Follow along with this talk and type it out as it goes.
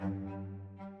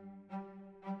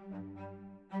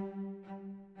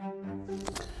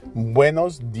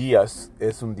Buenos días,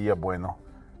 es un día bueno.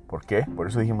 ¿Por qué? Por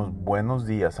eso dijimos buenos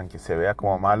días, aunque se vea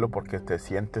como malo, porque te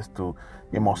sientes tus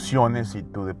emociones y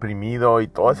tu deprimido y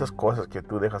todas esas cosas que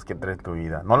tú dejas que entren en tu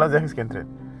vida. No las dejes que entren.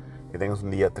 Que tengas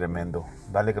un día tremendo.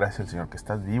 Dale gracias al Señor que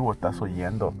estás vivo, estás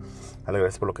oyendo. Dale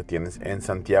gracias por lo que tienes. En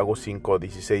Santiago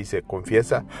 5:16 dice,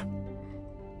 confiesa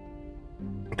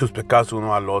tus pecados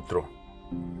uno al otro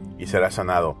y serás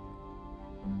sanado.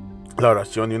 La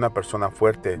oración de una persona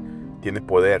fuerte tiene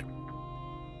poder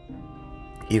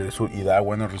y da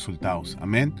buenos resultados.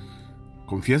 Amén.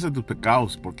 Confiesa tus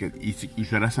pecados y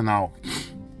serás sanado.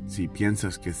 Si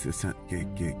piensas que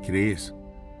crees,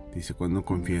 dice cuando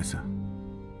confiesa.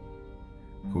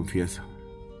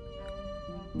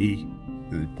 Y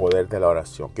el poder de la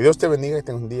oración. Que Dios te bendiga y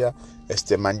tenga un día.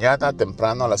 Mañana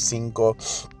temprano a las 5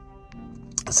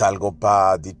 salgo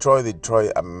para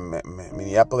Detroit, a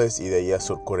Minneapolis, y de ahí a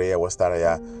Sur Corea. Voy a estar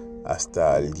allá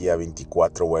hasta el día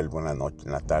 24. Vuelvo en la noche,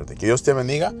 en la tarde. Que Dios te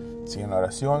bendiga. Sigue en la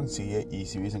oración. Y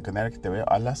si vives en Canadá, que te veo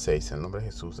a las 6. En el nombre de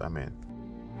Jesús. Amén.